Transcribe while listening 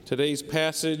Today's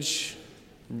passage,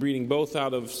 reading both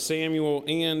out of Samuel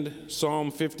and Psalm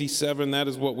 57. That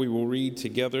is what we will read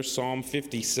together, Psalm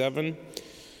 57.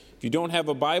 If you don't have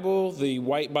a Bible, the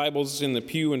white Bibles in the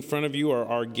pew in front of you are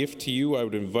our gift to you. I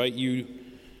would invite you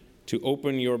to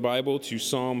open your Bible to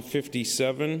Psalm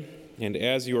 57, and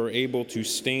as you are able to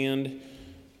stand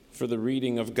for the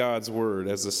reading of God's word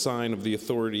as a sign of the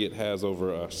authority it has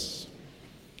over us.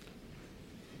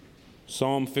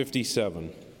 Psalm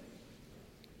 57.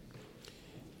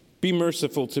 Be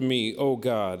merciful to me, O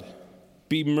God,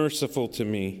 be merciful to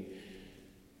me.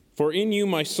 For in you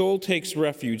my soul takes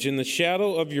refuge. In the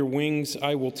shadow of your wings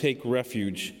I will take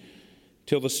refuge,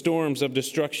 till the storms of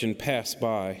destruction pass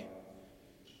by.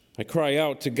 I cry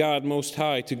out to God Most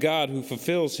High, to God who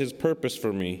fulfills his purpose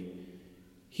for me.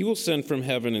 He will send from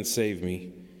heaven and save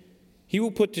me. He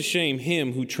will put to shame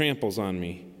him who tramples on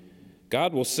me.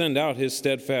 God will send out his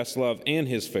steadfast love and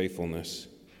his faithfulness.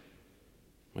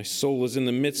 My soul is in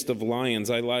the midst of lions.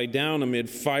 I lie down amid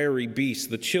fiery beasts,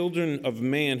 the children of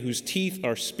man, whose teeth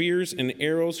are spears and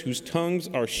arrows, whose tongues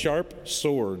are sharp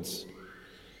swords.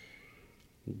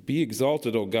 Be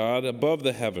exalted, O God, above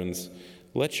the heavens.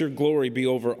 Let your glory be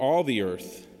over all the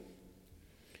earth.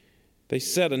 They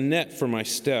set a net for my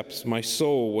steps. My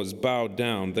soul was bowed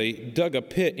down. They dug a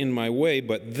pit in my way,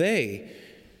 but they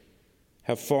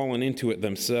have fallen into it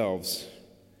themselves.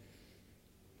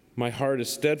 My heart is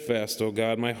steadfast, O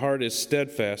God, my heart is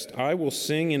steadfast. I will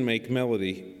sing and make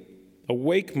melody.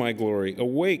 Awake, my glory,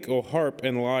 awake, O harp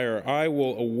and lyre. I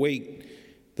will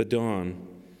await the dawn.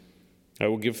 I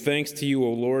will give thanks to you,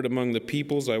 O Lord, among the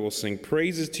peoples. I will sing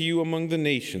praises to you among the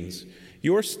nations.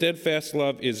 Your steadfast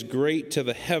love is great to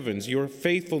the heavens, your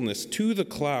faithfulness to the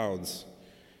clouds.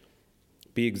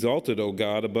 Be exalted, O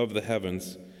God, above the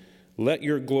heavens. Let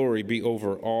your glory be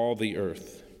over all the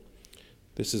earth.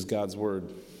 This is God's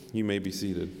word. You may be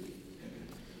seated.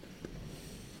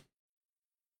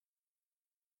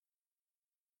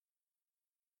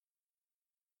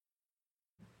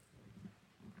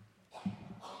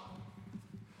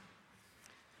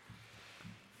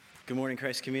 Good morning,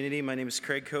 Christ community. My name is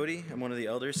Craig Cody. I'm one of the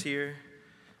elders here.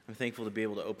 I'm thankful to be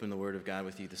able to open the Word of God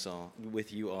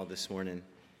with you all this morning.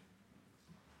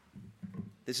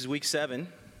 This is week 7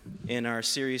 in our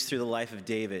series through the life of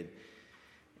David.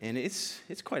 And it's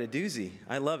quite a doozy.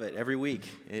 I love it every week.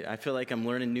 I feel like I'm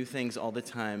learning new things all the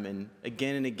time and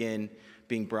again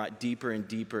being brought deeper and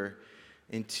deeper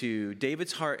into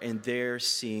David's heart and there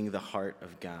seeing the heart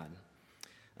of God.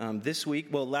 Last week,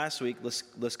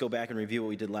 let's go back and review what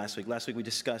we did last week. Last week we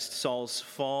discussed Saul's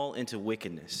fall into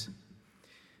wickedness.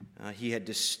 He had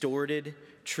distorted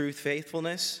truth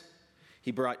faithfulness. He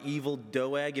brought evil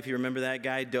Doeg, if you remember that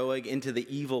guy, Doeg, into the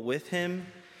evil with him.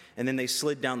 And then they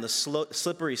slid down the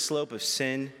slippery slope of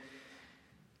sin,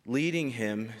 leading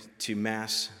him to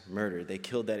mass murder. They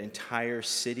killed that entire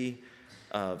city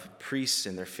of priests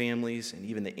and their families and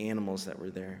even the animals that were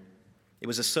there. It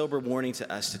was a sober warning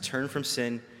to us to turn from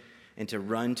sin and to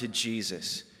run to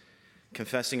Jesus,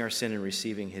 confessing our sin and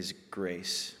receiving his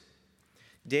grace.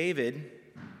 David,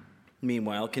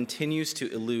 meanwhile, continues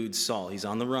to elude Saul. He's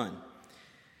on the run.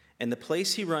 And the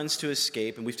place he runs to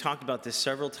escape, and we've talked about this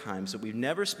several times, but we've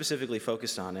never specifically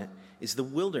focused on it, is the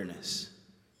wilderness.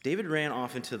 David ran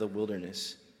off into the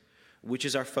wilderness, which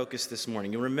is our focus this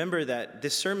morning. You'll remember that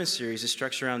this sermon series is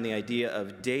structured around the idea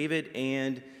of David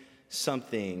and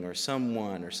something or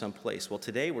someone or someplace. Well,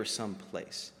 today we're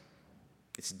someplace.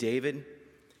 It's David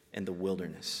and the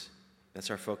wilderness. That's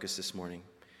our focus this morning.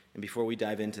 And before we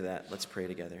dive into that, let's pray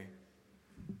together.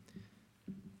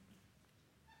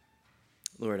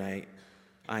 Lord,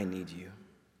 I need you.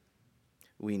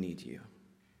 We need you.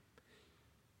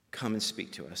 Come and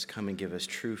speak to us. Come and give us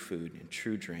true food and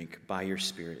true drink by your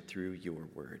Spirit through your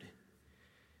word.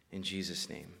 In Jesus'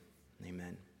 name,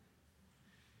 amen.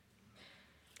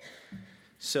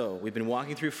 So, we've been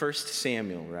walking through 1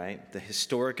 Samuel, right? The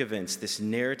historic events, this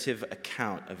narrative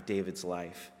account of David's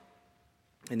life.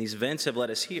 And these events have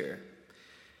led us here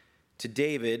to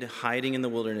David hiding in the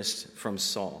wilderness from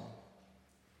Saul.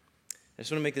 I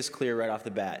just want to make this clear right off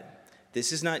the bat.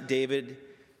 This is not David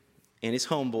and his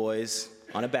homeboys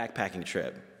on a backpacking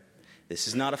trip. This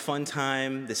is not a fun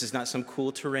time. This is not some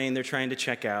cool terrain they're trying to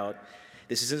check out.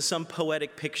 This isn't some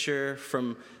poetic picture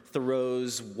from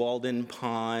Thoreau's Walden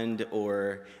Pond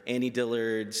or Annie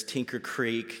Dillard's Tinker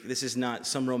Creek. This is not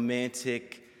some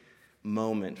romantic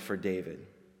moment for David.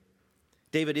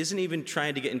 David isn't even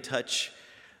trying to get in touch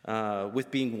with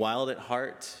being wild at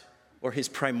heart or his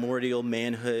primordial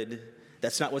manhood.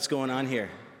 That's not what's going on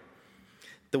here.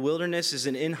 The wilderness is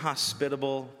an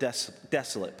inhospitable,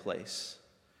 desolate place.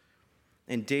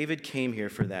 And David came here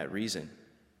for that reason.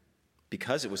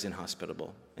 because it was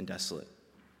inhospitable and desolate,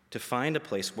 to find a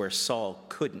place where Saul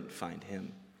couldn't find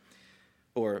him,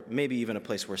 or maybe even a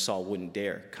place where Saul wouldn't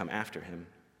dare come after him.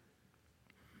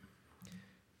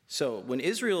 So when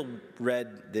Israel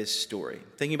read this story,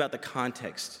 thinking about the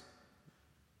context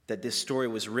that this story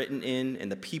was written in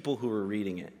and the people who were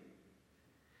reading it,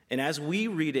 and as we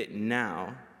read it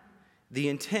now, the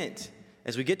intent,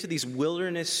 as we get to these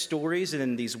wilderness stories and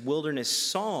in these wilderness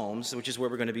psalms, which is where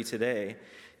we're going to be today,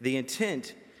 the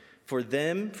intent for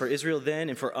them, for Israel then,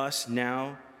 and for us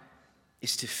now,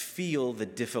 is to feel the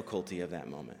difficulty of that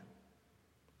moment.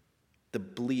 The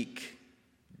bleak,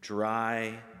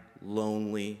 dry,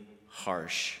 lonely,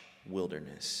 harsh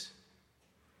wilderness.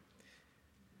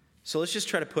 So let's just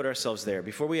try to put ourselves there.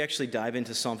 Before we actually dive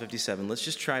into Psalm 57, let's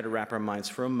just try to wrap our minds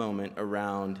for a moment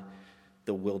around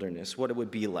the wilderness, what it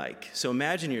would be like. So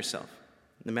imagine yourself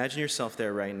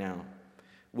there right now,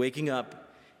 waking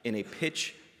up in a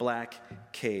pitch black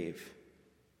cave,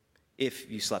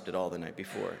 if you slept at all the night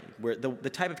before, where the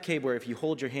type of cave where if you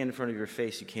hold your hand in front of your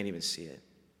face, you can't even see it.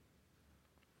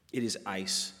 It is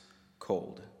ice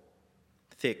cold,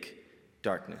 thick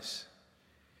darkness.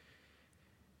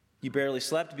 You barely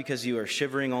slept because you are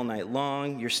shivering all night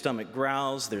long. Your stomach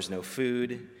growls. There's no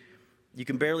food. You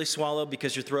can barely swallow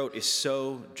because your throat is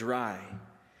so dry.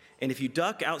 And if you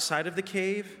duck outside of the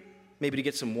cave, maybe to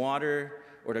get some water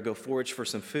or to go forage for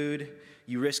some food,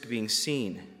 you risk being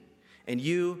seen. And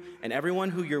you and everyone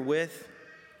who you're with,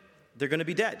 they're going to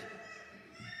be dead.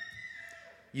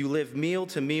 You live meal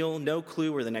to meal, no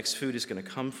clue where the next food is going to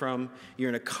come from. You're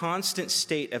in a constant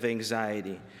state of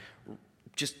anxiety,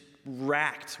 just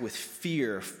racked with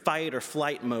fear, fight or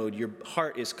flight mode. Your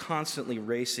heart is constantly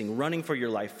racing, running for your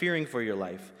life, fearing for your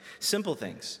life. Simple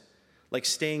things like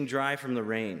staying dry from the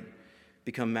rain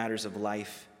become matters of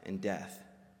life and death.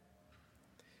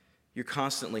 You're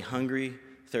constantly hungry,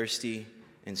 thirsty,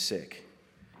 and sick.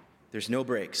 There's no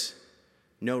breaks,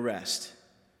 no rest,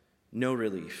 no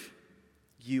relief.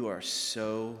 You are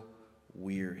so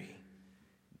weary.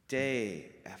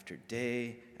 Day after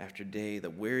day after day, the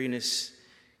weariness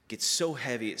gets so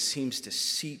heavy it seems to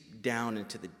seep down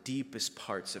into the deepest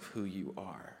parts of who you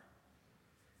are.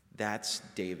 That's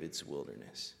David's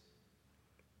wilderness.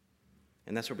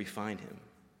 And that's where we find him.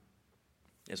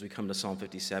 As we come to Psalm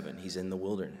 57, he's in the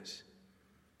wilderness.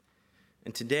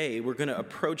 And today we're going to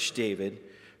approach David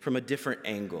from a different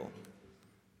angle.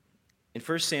 In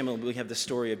 1 Samuel, we have the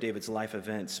story of David's life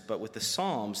events, but with the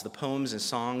Psalms, the poems and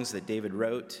songs that David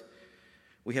wrote,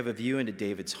 we have a view into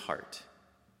David's heart,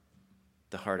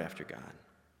 the heart after God.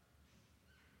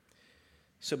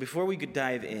 So before we could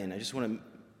dive in, I just want to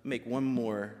make one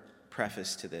more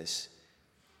preface to this.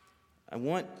 I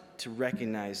want to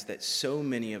recognize that so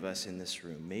many of us in this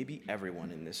room, maybe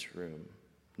everyone in this room,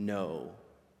 know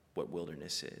what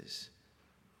wilderness is.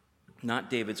 Not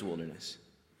David's wilderness,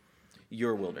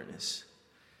 your wilderness.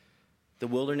 The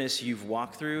wilderness you've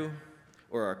walked through,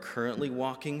 or are currently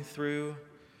walking through,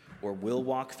 or will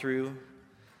walk through.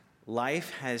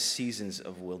 Life has seasons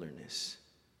of wilderness.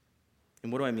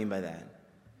 And what do I mean by that?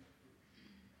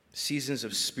 Seasons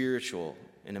of spiritual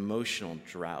and emotional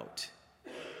drought.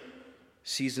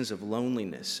 Seasons of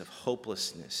loneliness, of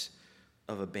hopelessness,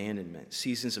 of abandonment.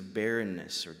 Seasons of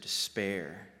barrenness or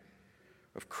despair,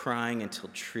 of crying until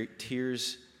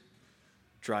tears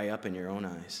dry up in your own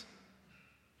eyes.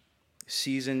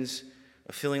 Seasons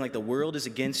of feeling like the world is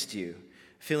against you,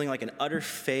 feeling like an utter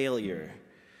failure,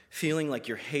 feeling like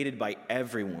you're hated by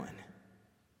everyone.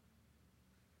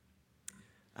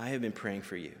 I have been praying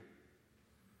for you.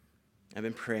 I've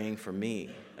been praying for me.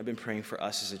 I've been praying for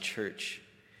us as a church.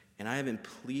 And I have been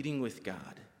pleading with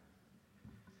God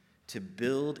to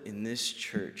build in this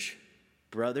church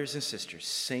brothers and sisters,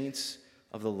 saints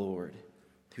of the Lord,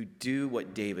 who do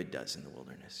what David does in the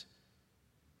wilderness.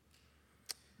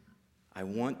 I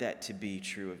want that to be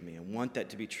true of me. I want that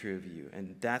to be true of you.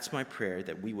 And that's my prayer,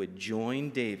 that we would join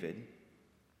David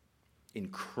in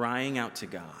crying out to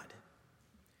God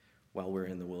while we're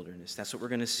in the wilderness. That's what we're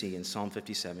going to see in Psalm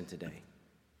 57 today.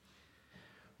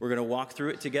 We're going to walk through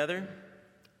it together.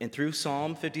 And through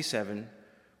Psalm 57,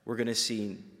 we're going to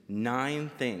see 9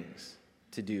 things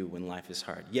to do when life is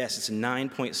hard. Yes, it's a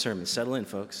 9-point sermon. Settle in,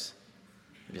 folks.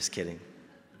 I'm just kidding.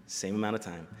 Same amount of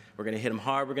time. We're going to hit them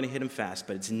hard, we're going to hit them fast,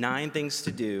 but it's 9 things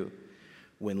to do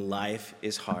when life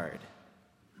is hard.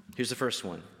 Here's the first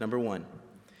one. Number 1,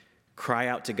 cry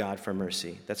out to God for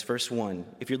mercy. That's verse 1.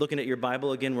 If you're looking at your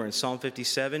Bible again, we're in Psalm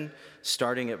 57,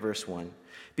 starting at verse 1.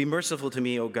 Be merciful to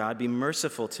me, O God, be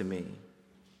merciful to me.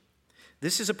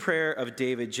 This is a prayer of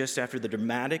David just after the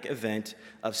dramatic event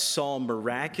of Saul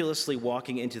miraculously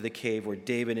walking into the cave where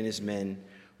David and his men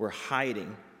were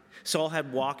hiding. Saul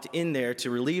had walked in there to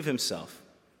relieve himself.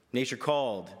 Nature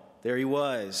called. There he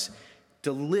was,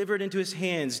 delivered into his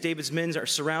hands. David's men are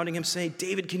surrounding him, saying,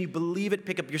 David, can you believe it?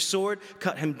 Pick up your sword,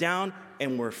 cut him down,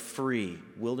 and we're free.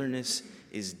 Wilderness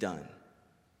is done.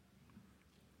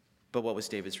 But what was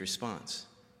David's response?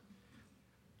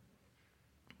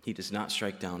 He does not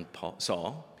strike down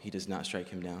Saul. He does not strike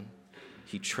him down.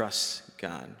 He trusts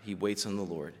God. He waits on the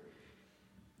Lord.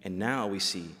 And now we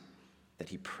see that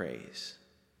he prays.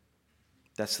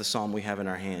 That's the psalm we have in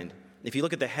our hand. If you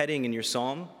look at the heading in your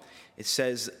psalm, it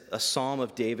says a psalm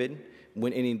of David,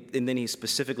 and then he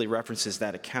specifically references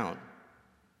that account.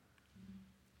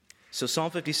 So Psalm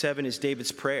 57 is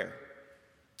David's prayer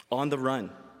on the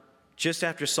run, just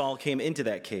after Saul came into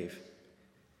that cave.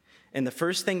 And the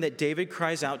first thing that David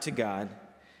cries out to God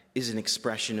is an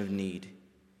expression of need.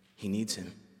 He needs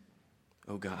him.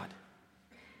 Oh God,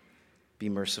 be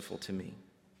merciful to me.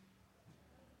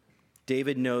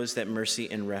 David knows that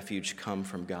mercy and refuge come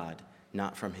from God,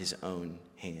 not from his own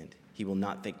hand. He will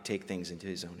not take things into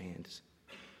his own hands.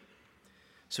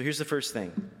 So here's the first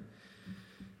thing.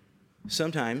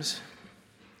 Sometimes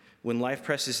when life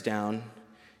presses down,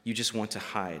 you just want to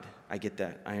hide. I get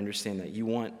that. I understand that. You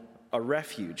want a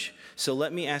refuge. So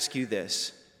let me ask you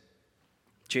this.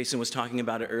 Jason was talking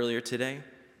about it earlier today.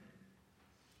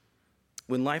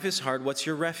 When life is hard, what's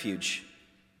your refuge?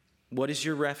 What is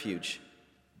your refuge?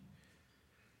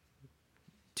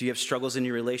 Do you have struggles in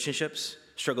your relationships?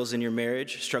 Struggles in your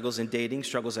marriage? Struggles in dating?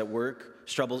 Struggles at work?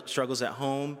 Struggles at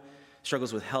home?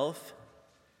 Struggles with health?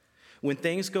 When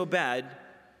things go bad,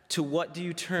 to what do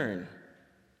you turn?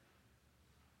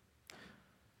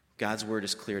 God's word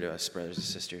is clear to us, brothers and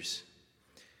sisters.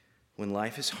 When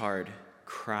life is hard,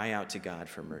 cry out to God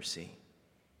for mercy.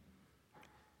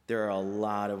 There are a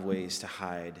lot of ways to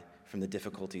hide from the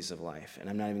difficulties of life, and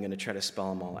I'm not even going to try to spell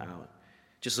them all out.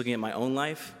 Just looking at my own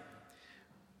life,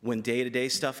 when day-to-day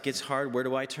stuff gets hard, where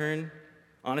do I turn?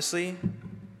 Honestly,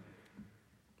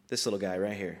 this little guy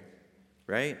right here,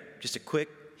 right? Just a quick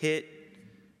hit,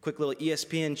 quick little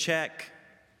ESPN check,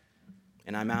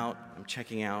 and I'm out, I'm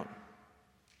checking out.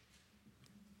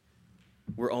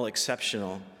 We're all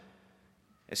exceptional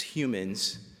as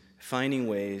humans, finding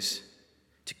ways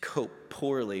to cope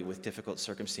poorly with difficult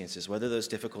circumstances, whether those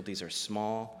difficulties are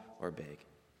small or big.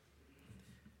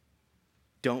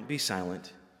 Don't be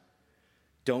silent.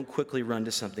 Don't quickly run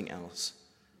to something else.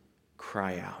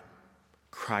 Cry out.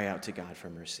 Cry out to God for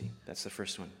mercy. That's the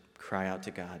first one. Cry out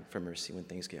to God for mercy when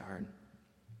things get hard.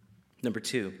 Number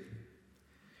 2,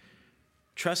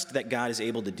 trust that God is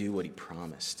able to do what he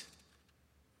promised.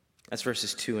 That's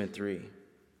verses 2 and 3.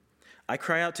 I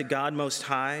cry out to God Most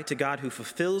High, to God who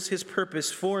fulfills his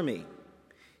purpose for me.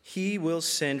 He will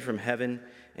send from heaven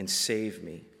and save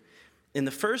me. In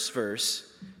the first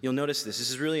verse, you'll notice this. This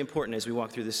is really important as we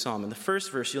walk through this psalm. In the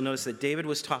first verse, you'll notice that David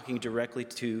was talking directly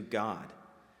to God.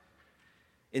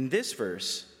 In this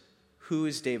verse, who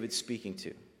is David speaking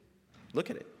to? Look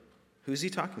at it. Who's he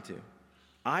talking to?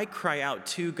 I cry out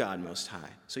to God Most High.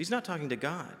 So he's not talking to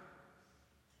God.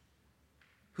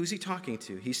 Who's he talking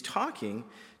to? He's talking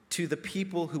to the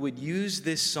people who would use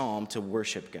this psalm to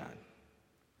worship God.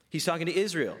 He's talking to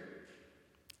Israel,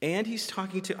 and he's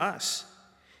talking to us.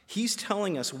 He's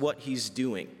telling us what he's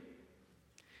doing.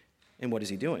 And what is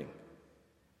he doing?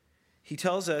 He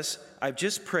tells us, I've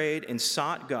just prayed and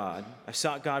sought God. I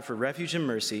sought God for refuge and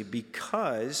mercy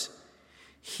because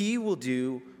he will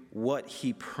do what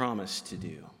he promised to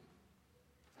do.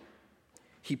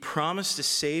 He promised to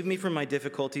save me from my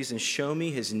difficulties and show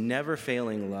me his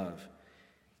never-failing love.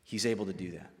 He's able to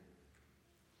do that.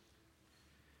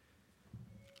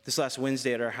 This last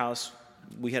Wednesday at our house,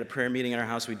 we had a prayer meeting at our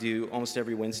house. We do almost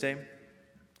every Wednesday.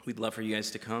 We'd love for you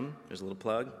guys to come. There's a little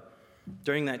plug.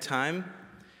 During that time,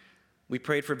 we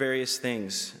prayed for various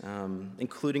things,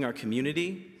 including our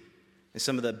community and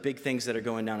some of the big things that are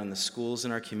going down in the schools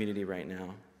in our community right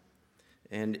now.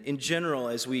 And in general,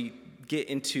 as we get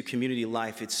into community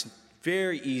life, it's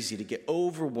very easy to get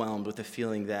overwhelmed with the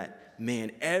feeling that,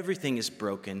 man, everything is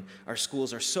broken. Our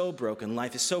schools are so broken.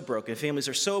 Life is so broken. Families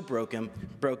are so broken.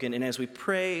 And as we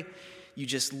pray, you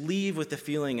just leave with the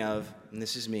feeling of, and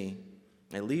this is me,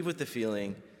 I leave with the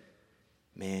feeling,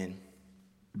 man,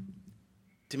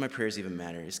 do my prayers even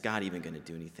matter? Is God even going to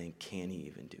do anything? Can he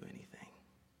even do anything?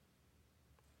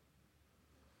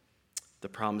 The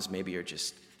problems maybe are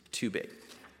just too big.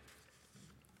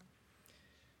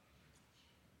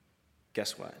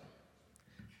 Guess what?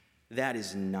 That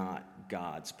is not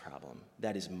God's problem.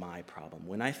 That is my problem.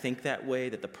 When I think that way,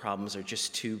 that the problems are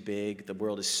just too big, the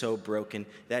world is so broken,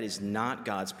 that is not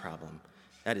God's problem.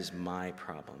 That is my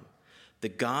problem. The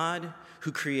God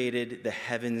who created the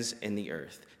heavens and the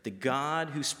earth. The God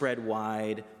who spread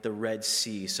wide the Red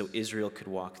Sea so Israel could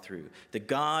walk through. The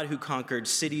God who conquered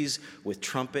cities with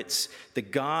trumpets. The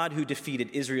God who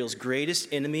defeated Israel's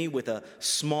greatest enemy with a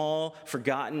small,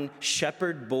 forgotten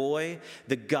shepherd boy.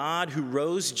 The God who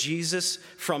rose Jesus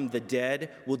from the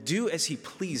dead will do as he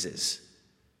pleases.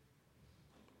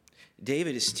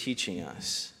 David is teaching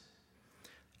us,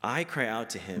 I cry out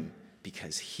to him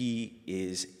because he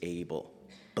is able.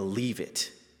 Believe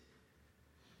it.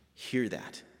 Hear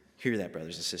that. Hear that,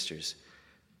 brothers and sisters.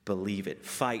 Believe it.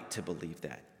 Fight to believe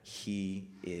that. He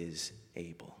is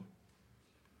able.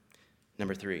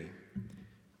 Number 3,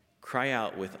 cry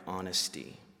out with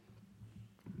honesty.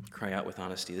 Cry out with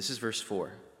honesty. This is verse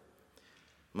 4.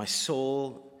 My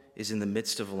soul is in the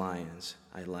midst of lions.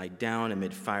 I lie down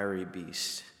amid fiery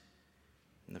beasts.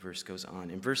 And the verse goes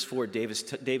on. In verse 4,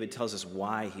 David tells us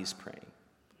why he's praying.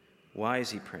 Why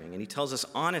is he praying? And he tells us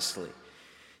honestly,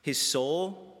 his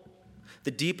soul,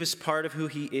 the deepest part of who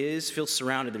he is, feels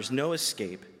surrounded. There's no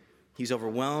escape. He's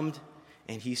overwhelmed,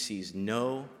 and he sees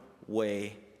no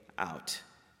way out.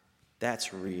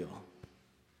 That's real.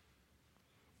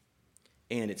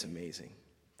 And it's amazing.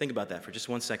 Think about that for just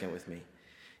 1 second with me.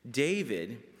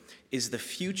 David is the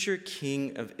future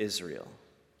king of Israel.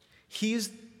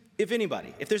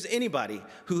 If there's anybody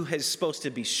who is supposed to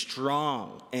be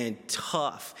strong and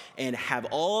tough and have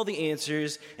all the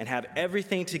answers and have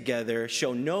everything together,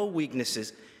 show no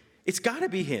weaknesses, it's got to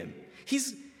be him.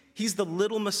 He's the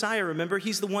little Messiah, remember?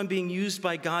 He's the one being used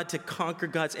by God to conquer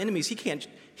God's enemies. He can't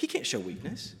show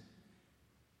weakness.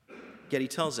 Yet he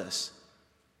tells us,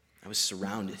 I was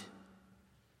surrounded.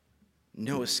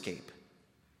 No escape.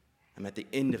 I'm at the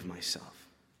end of myself.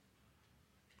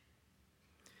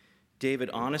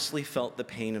 David honestly felt the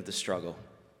pain of the struggle,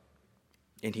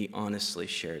 and he honestly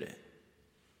shared it.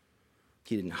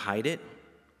 He didn't hide it.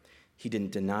 He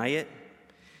didn't deny it.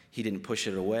 He didn't push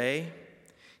it away.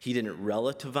 He didn't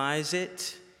relativize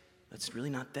it. It's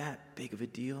really not that big of a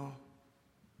deal.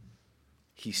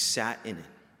 He sat in it.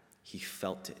 He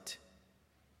felt it,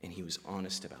 and he was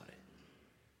honest about it.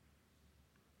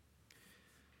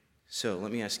 So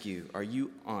let me ask you, are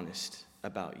you honest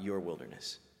about your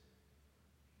wilderness?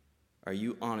 Are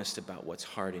you honest about what's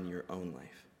hard in your own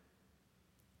life?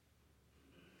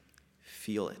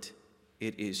 Feel it.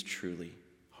 It is truly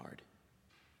hard.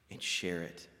 And share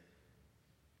it.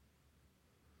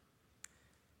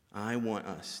 I want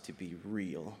us to be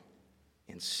real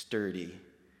and sturdy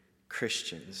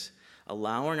Christians,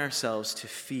 allowing ourselves to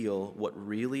feel what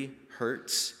really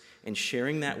hurts and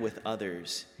sharing that with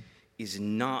others is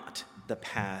not the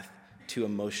path to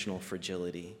emotional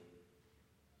fragility.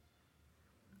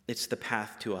 It's the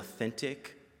path to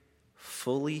authentic,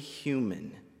 fully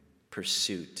human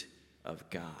pursuit of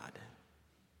God.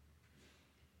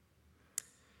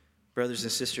 Brothers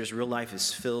and sisters, real life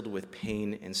is filled with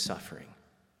pain and suffering.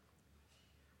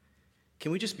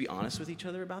 Can we just be honest with each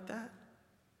other about that?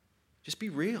 Just be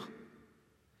real.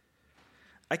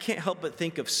 I can't help but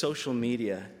think of social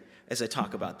media as I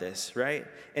talk about this, right?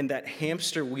 And that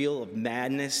hamster wheel of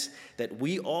madness that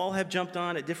we all have jumped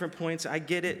on at different points. I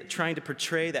get it, trying to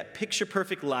portray that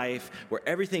picture-perfect life where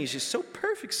everything is just so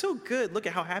perfect, so good. Look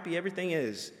at how happy everything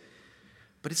is.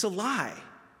 But it's a lie,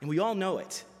 and we all know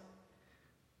it.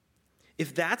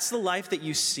 If that's the life that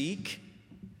you seek,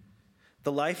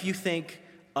 the life you think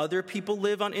other people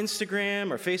live on Instagram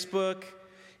or Facebook,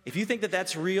 if you think that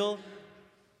that's real,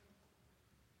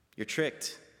 you're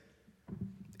tricked.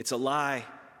 It's a lie.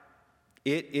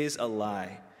 It is a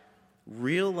lie.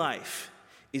 Real life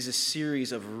is a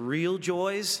series of real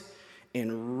joys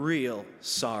and real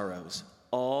sorrows,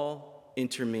 all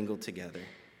intermingled together.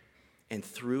 And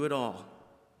through it all,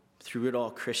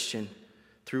 Christian,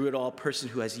 through it all, person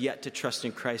who has yet to trust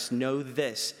in Christ, know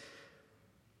this: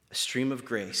 a stream of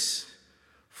grace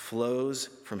flows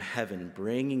from heaven,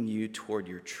 bringing you toward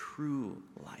your true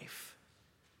life.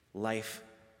 Life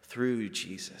through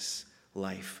Jesus.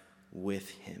 Life with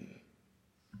him.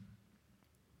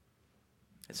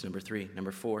 That's number 3.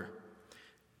 Number 4,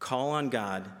 call on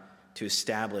God to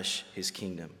establish his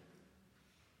kingdom.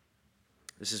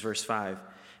 This is verse 5.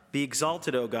 Be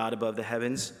exalted, O God, above the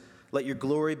heavens. Let your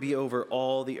glory be over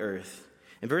all the earth.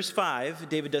 In verse 5,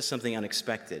 David does something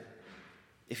unexpected.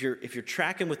 If you're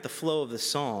tracking with the flow of the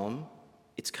psalm,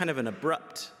 it's kind of an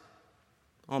abrupt,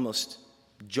 almost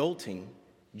jolting,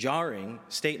 jarring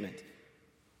statement.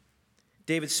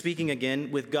 David's speaking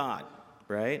again with God,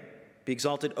 right? Be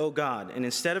exalted, O God. And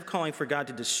instead of calling for God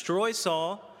to destroy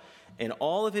Saul and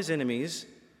all of his enemies,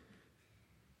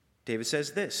 David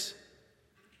says this: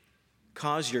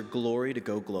 cause your glory to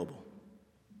go global.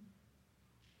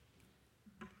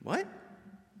 What?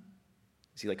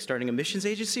 Is he like starting a missions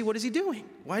agency? What is he doing?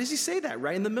 Why does he say that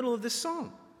right in the middle of this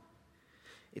song?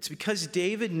 It's because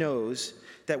David knows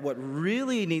that what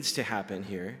really needs to happen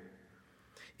here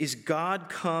is God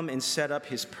come and set up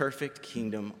his perfect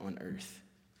kingdom on earth.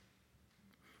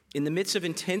 In the midst of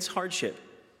intense hardship,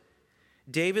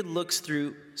 David looks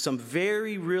through some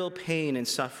very real pain and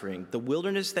suffering, the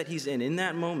wilderness that he's in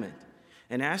that moment,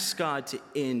 and asks God to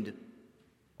end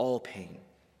all pain,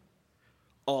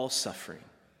 all suffering,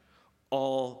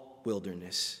 all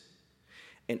wilderness,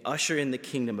 and usher in the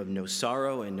kingdom of no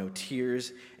sorrow and no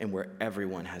tears, and where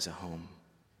everyone has a home.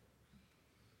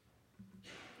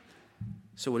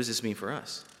 So what does this mean for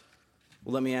us?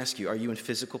 Well, let me ask you, are you in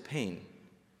physical pain?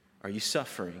 Are you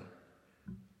suffering?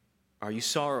 Are you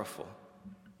sorrowful?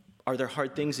 Are there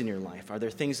hard things in your life? Are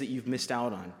there things that you've missed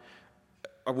out on?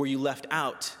 Or were you left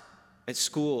out at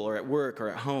school or at work or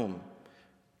at home?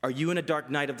 Are you in a dark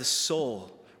night of the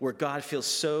soul where God feels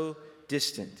so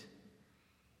distant?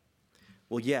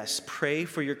 Well, yes, pray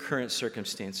for your current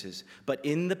circumstances, but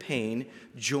in the pain,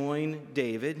 join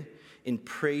David in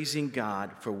praising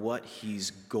God for what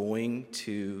he's going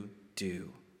to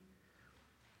do.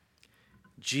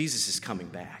 Jesus is coming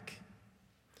back.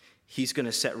 He's going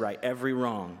to set right every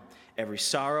wrong, every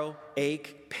sorrow,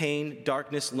 ache, pain,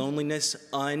 darkness, loneliness,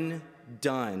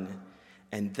 undone.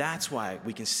 And that's why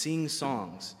we can sing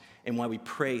songs and why we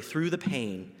pray through the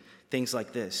pain, things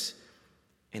like this.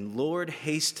 And Lord,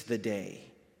 haste the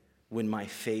day when my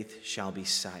faith shall be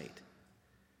sight.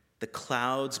 The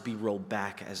clouds be rolled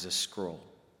back as a scroll.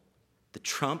 The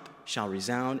trump shall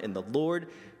resound, and the Lord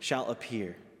shall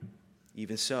appear.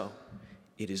 Even so,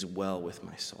 it is well with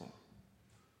my soul.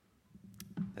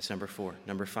 That's number 4.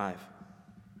 Number 5,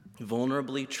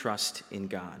 vulnerably trust in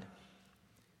God.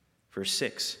 Verse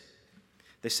 6,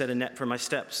 they set a net for my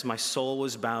steps. My soul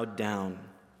was bowed down.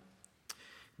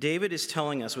 David is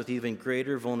telling us with even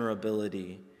greater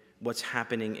vulnerability what's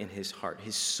happening in his heart.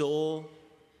 His soul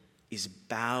is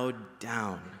bowed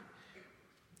down.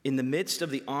 In the midst of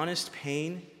the honest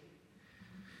pain,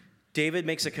 David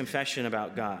makes a confession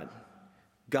about God.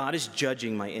 God is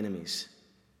judging my enemies.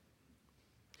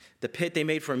 The pit they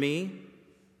made for me,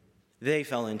 they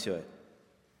fell into it.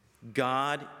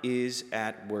 God is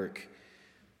at work.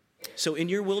 So in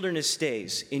your wilderness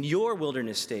days,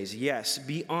 yes,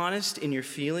 be honest in your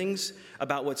feelings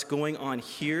about what's going on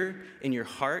here in your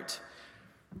heart.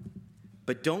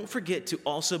 But don't forget to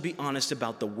also be honest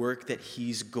about the work that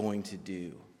he's going to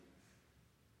do.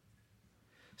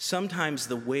 Sometimes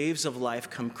the waves of life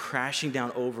come crashing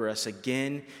down over us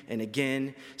again and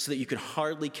again so that you can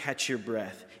hardly catch your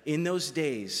breath. In those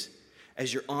days,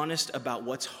 as you're honest about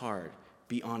what's hard,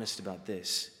 be honest about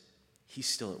this. He's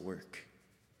still at work.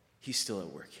 He's still at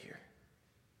work here.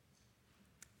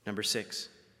 Number 6,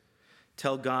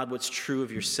 tell God what's true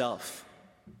of yourself.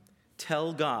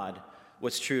 Tell God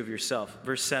what's true of yourself.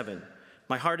 Verse 7,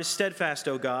 my heart is steadfast,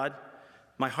 O God.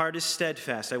 My heart is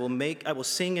steadfast. I will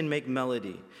sing and make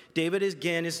melody. David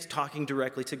again is talking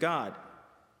directly to God.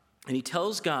 And he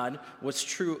tells God what's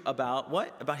true about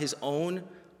what? About his own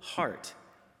heart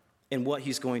and what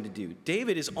he's going to do.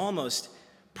 David is almost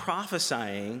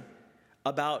prophesying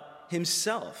about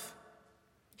himself.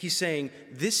 He's saying,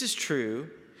 this is true.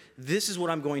 This is what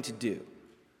I'm going to do.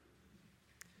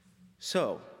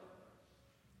 So,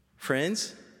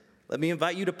 friends, let me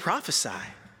invite you to prophesy.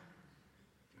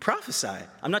 Prophesy.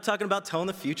 I'm not talking about telling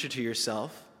the future to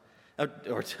yourself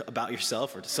or about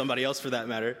yourself or to somebody else for that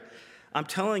matter. I'm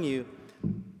telling you,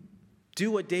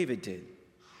 do what David did.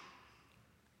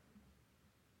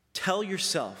 Tell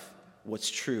yourself what's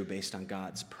true based on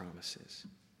God's promises.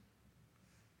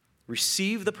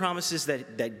 Receive the promises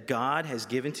that God has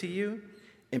given to you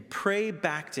and pray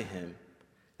back to him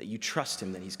that you trust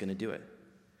him that he's going to do it.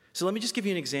 So let me just give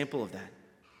you an example of that.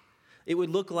 It would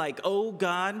look like, oh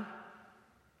God,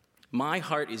 my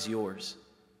heart is yours.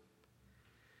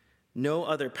 No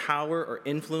other power or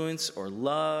influence or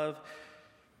love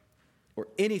or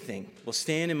anything will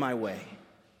stand in my way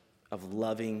of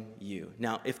loving you.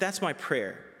 Now, if that's my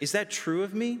prayer, is that true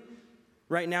of me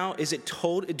right now?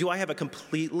 Do I have a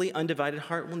completely undivided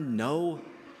heart? Well, no.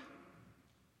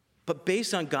 But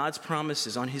based on God's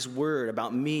promises, on his word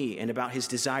about me and about his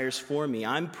desires for me,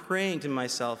 I'm praying to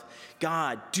myself,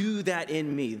 God, do that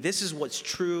in me. This is what's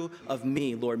true of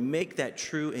me. Lord, make that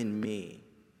true in me.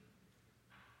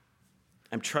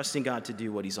 I'm trusting God to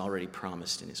do what he's already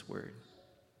promised in his word.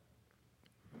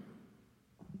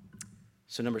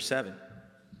 So number 7,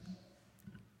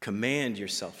 command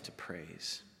yourself to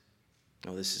praise.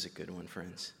 Oh, this is a good one,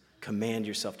 friends. Command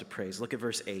yourself to praise. Look at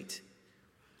verse 8.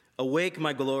 Awake,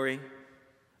 my glory.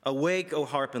 Awake, O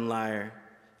harp and lyre.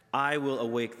 I will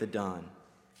awake the dawn.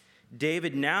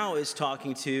 David now is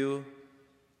talking to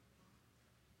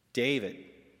David.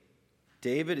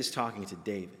 David is talking to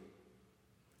David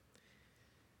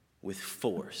with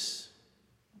force.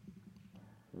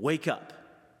 Wake up.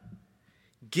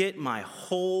 Get my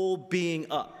whole being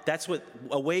up. That's what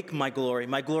awake my glory.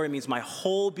 My glory means my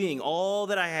whole being, all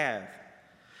that I have.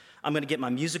 I'm going to get my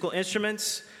musical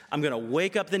instruments. I'm going to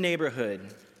wake up the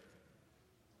neighborhood.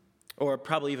 Or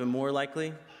probably even more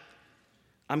likely,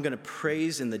 I'm going to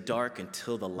praise in the dark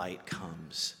until the light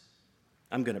comes.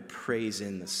 I'm going to praise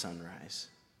in the sunrise.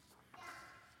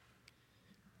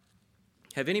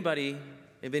 Have any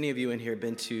of you in here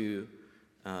been to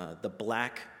the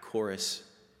Black Chorus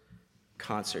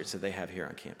concerts that they have here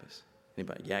on campus?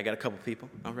 Anybody? Yeah, I got a couple people.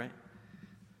 All right.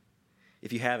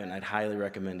 If you haven't, I'd highly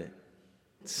recommend it.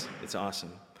 It's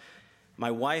awesome.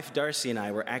 My wife, Darcy, and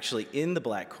I were actually in the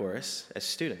Black Chorus as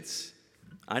students.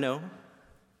 I know.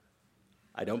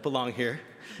 I don't belong here.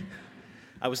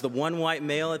 I was the one white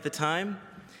male at the time,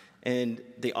 and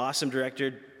the awesome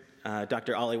director,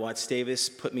 Dr. Ollie Watts Davis,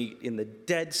 put me in the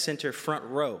dead center front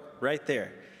row, right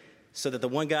there, so that the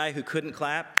one guy who couldn't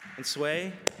clap and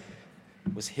sway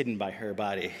was hidden by her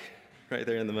body, right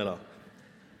there in the middle.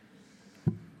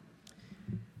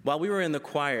 While we were in the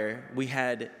choir, we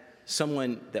had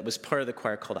someone that was part of the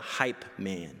choir called a hype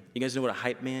man. You guys know what a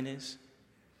hype man is?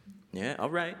 Yeah, all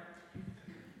right.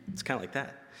 It's kind of like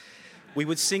that. We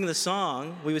would sing the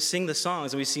songs, and we'd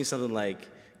sing something like,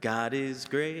 God is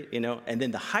great, and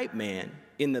then the hype man,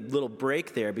 in the little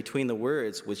break there between the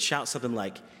words, would shout something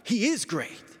like, He is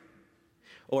great.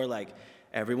 Or like,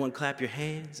 everyone clap your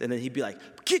hands, and then he'd be like,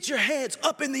 get your hands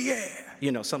up in the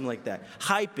air, something like that.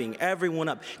 Hyping everyone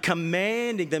up,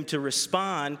 commanding them to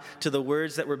respond to the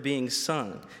words that were being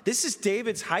sung. This is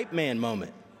David's hype man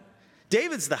moment.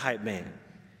 David's the hype man.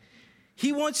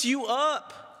 He wants you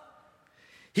up.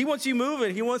 He wants you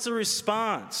moving. He wants a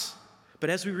response. But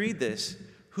as we read this,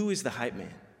 who is the hype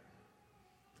man?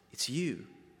 It's you.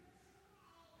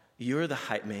 You're the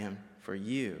hype man for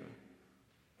you.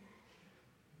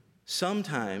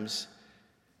 Sometimes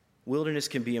wilderness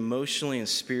can be emotionally and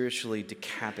spiritually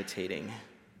decapitating.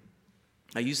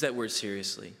 I use that word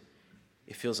seriously.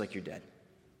 It feels like you're dead.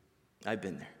 I've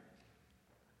been there.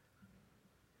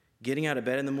 Getting out of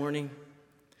bed in the morning,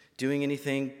 doing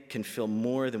anything can feel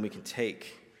more than we can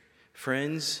take.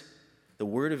 Friends, the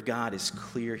Word of God is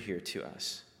clear here to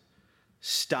us.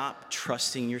 Stop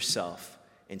trusting yourself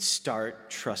and start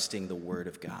trusting the Word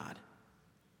of God.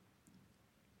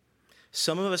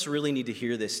 Some of us really need to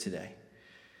hear this today.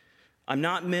 I'm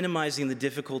not minimizing the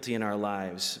difficulty in our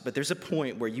lives, but there's a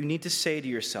point where you need to say to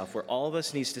yourself, where all of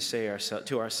us needs to say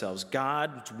to ourselves,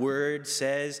 God's Word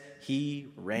says He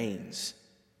reigns.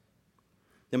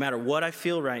 No matter what I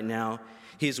feel right now,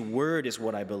 His Word is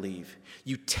what I believe.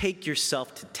 You take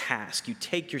yourself to task. You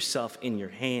take yourself in your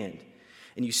hand.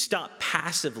 And you stop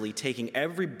passively taking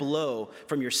every blow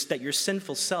from that your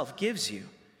sinful self gives you.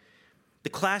 The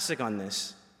classic on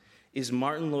this is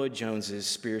Martin Lloyd-Jones's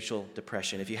Spiritual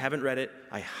Depression. If you haven't read it,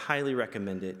 I highly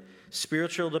recommend it.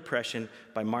 Spiritual Depression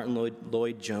by Martin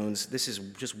Lloyd-Jones. This is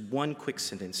just one quick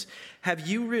sentence. Have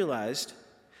you realized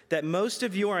that most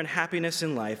of your unhappiness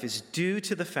in life is due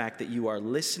to the fact that you are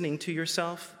listening to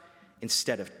yourself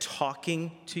instead of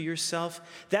talking to yourself?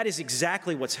 That is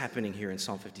exactly what's happening here in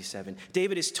Psalm 57.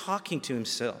 David is talking to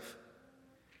himself.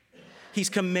 He's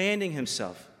commanding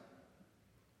himself.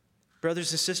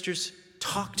 Brothers and sisters,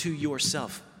 talk to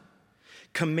yourself.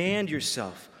 Command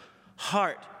yourself.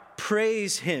 Heart,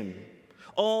 praise Him.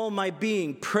 All my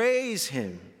being, praise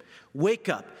Him. Wake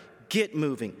up, get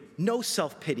moving. No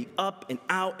self-pity, up and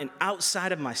out and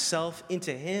outside of myself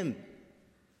into Him.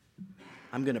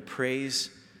 I'm going to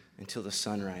praise until the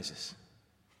sun rises.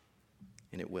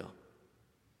 And it will.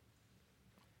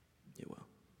 It will.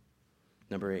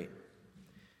 Number 8,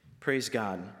 praise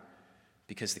God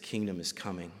because the kingdom is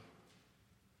coming.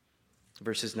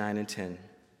 Verses 9 and 10,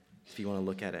 if you want to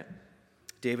look at it.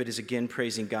 David is again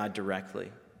praising God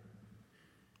directly.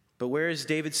 But where is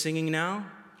David singing now?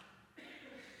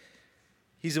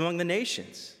 He's among the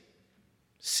nations,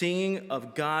 singing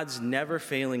of God's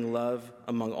never-failing love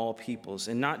among all peoples.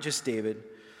 And not just David,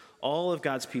 all of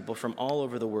God's people from all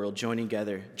over the world joining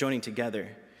together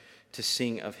to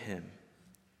sing of Him.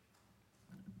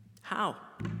 How?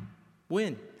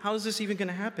 When? How is this even going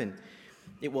to happen?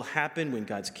 It will happen when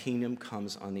God's kingdom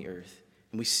comes on the earth.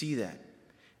 And we see that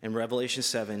in Revelation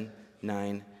 7,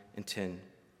 9, and 10.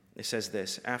 It says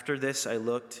this, After this I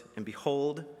looked, and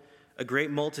behold, a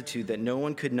great multitude that no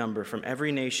one could number from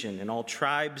every nation and all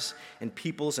tribes and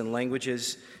peoples and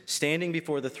languages, standing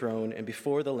before the throne and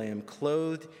before the Lamb,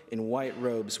 clothed in white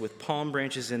robes with palm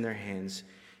branches in their hands,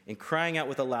 and crying out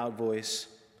with a loud voice,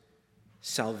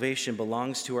 "Salvation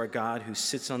belongs to our God who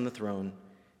sits on the throne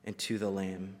and to the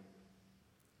Lamb."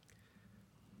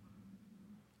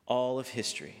 All of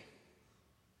history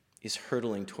is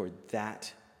hurtling toward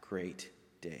that great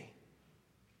day.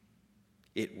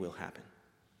 It will happen.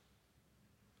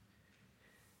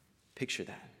 Picture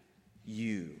that.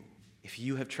 If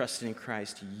you have trusted in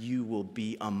Christ, you will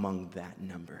be among that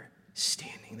number,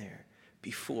 standing there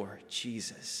before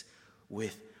Jesus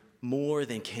with more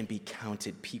than can be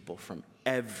counted people from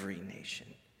every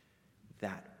nation.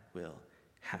 That will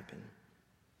happen.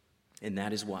 And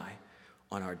that is why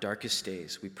on our darkest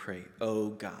days we pray, "Oh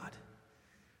God,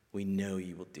 we know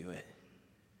you will do it."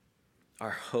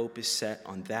 Our hope is set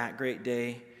on that great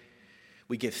day.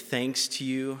 We give thanks to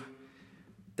you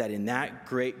that in that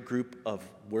great group of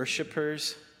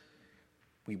worshipers,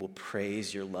 we will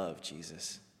praise your love,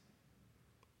 Jesus,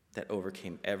 that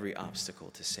overcame every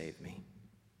obstacle to save me.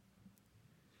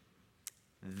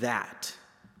 That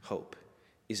hope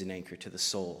is an anchor to the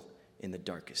soul in the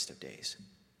darkest of days.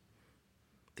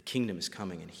 The kingdom is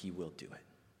coming, and he will do it.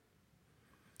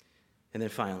 And then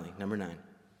finally, number 9.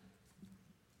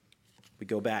 We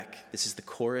go back. This is the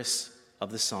chorus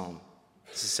of the psalm.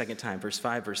 This is the second time. Verse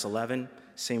 5, verse 11,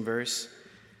 same verse.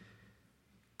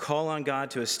 Call on God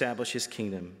to establish his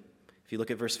kingdom. If you look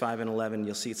at verse 5 and 11,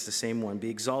 you'll see it's the same one. Be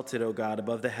exalted, O God,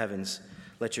 above the heavens.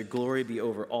 Let your glory be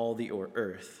over all the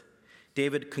earth.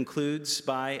 David concludes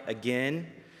by,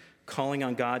 again, calling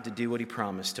on God to do what he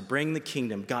promised, to bring the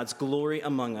kingdom, God's glory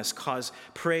among us, cause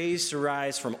praise to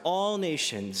rise from all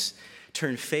nations,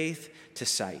 turn faith to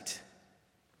sight.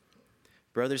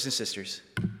 Brothers and sisters,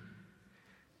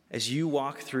 as you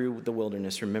walk through the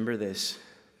wilderness, remember this: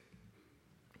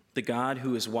 the God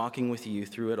who is walking with you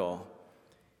through it all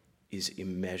is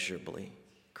immeasurably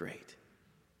great.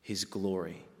 His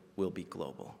glory will be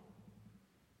global.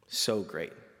 So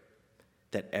great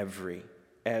that every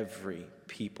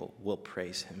people will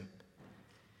praise him.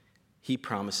 He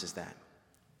promises that,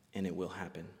 and it will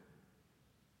happen.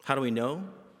 How do we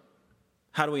know?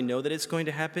 How do we know that it's going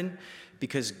to happen?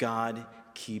 Because God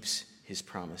keeps his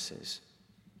promises.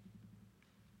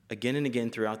 Again and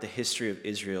again throughout the history of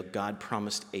Israel, God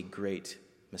promised a great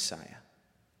Messiah,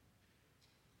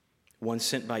 one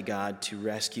sent by God to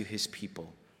rescue his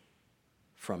people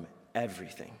from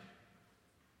everything,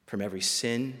 from every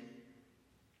sin,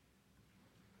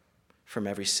 from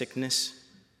every sickness,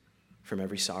 from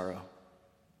every sorrow.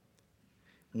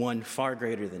 One far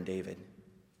greater than David.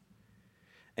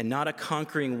 And not a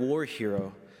conquering war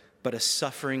hero, but a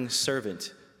suffering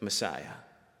servant Messiah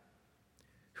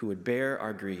who would bear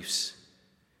our griefs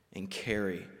and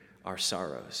carry our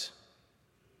sorrows.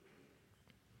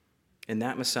 And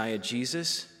that Messiah,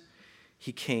 Jesus,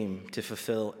 he came to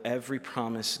fulfill every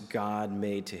promise God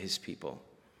made to his people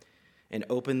and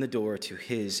open the door to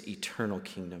his eternal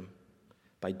kingdom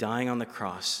by dying on the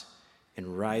cross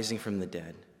and rising from the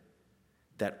dead,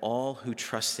 that all who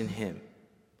trust in him,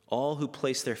 all who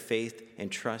place their faith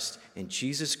and trust in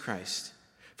Jesus Christ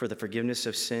for the forgiveness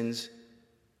of sins,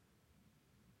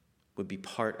 would be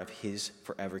part of his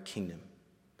forever kingdom.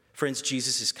 Friends,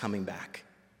 Jesus is coming back.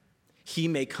 He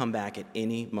may come back at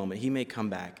any moment. He may come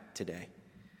back today.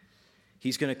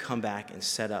 He's going to come back and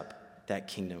set up that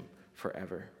kingdom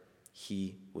forever.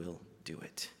 He will do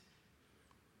it.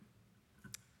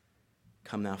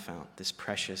 Come thou fount, this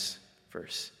precious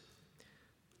verse.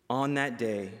 On that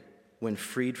day, when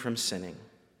freed from sinning,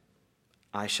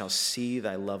 I shall see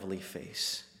thy lovely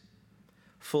face.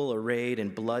 Full arrayed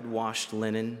in blood-washed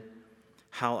linen,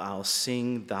 how I'll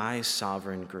sing thy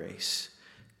sovereign grace.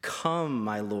 Come,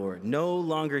 my Lord, no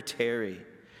longer tarry.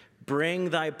 Bring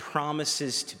thy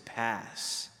promises to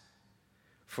pass.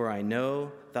 For I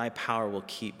know thy power will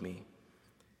keep me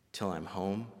till I'm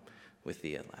home with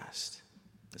thee at last.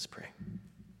 Let's pray.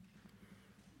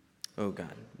 Oh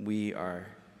God, we are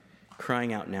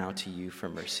crying out now to you for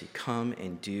mercy. Come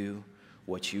and do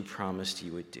what you promised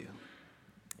you would do.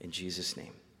 In Jesus'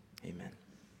 name, amen.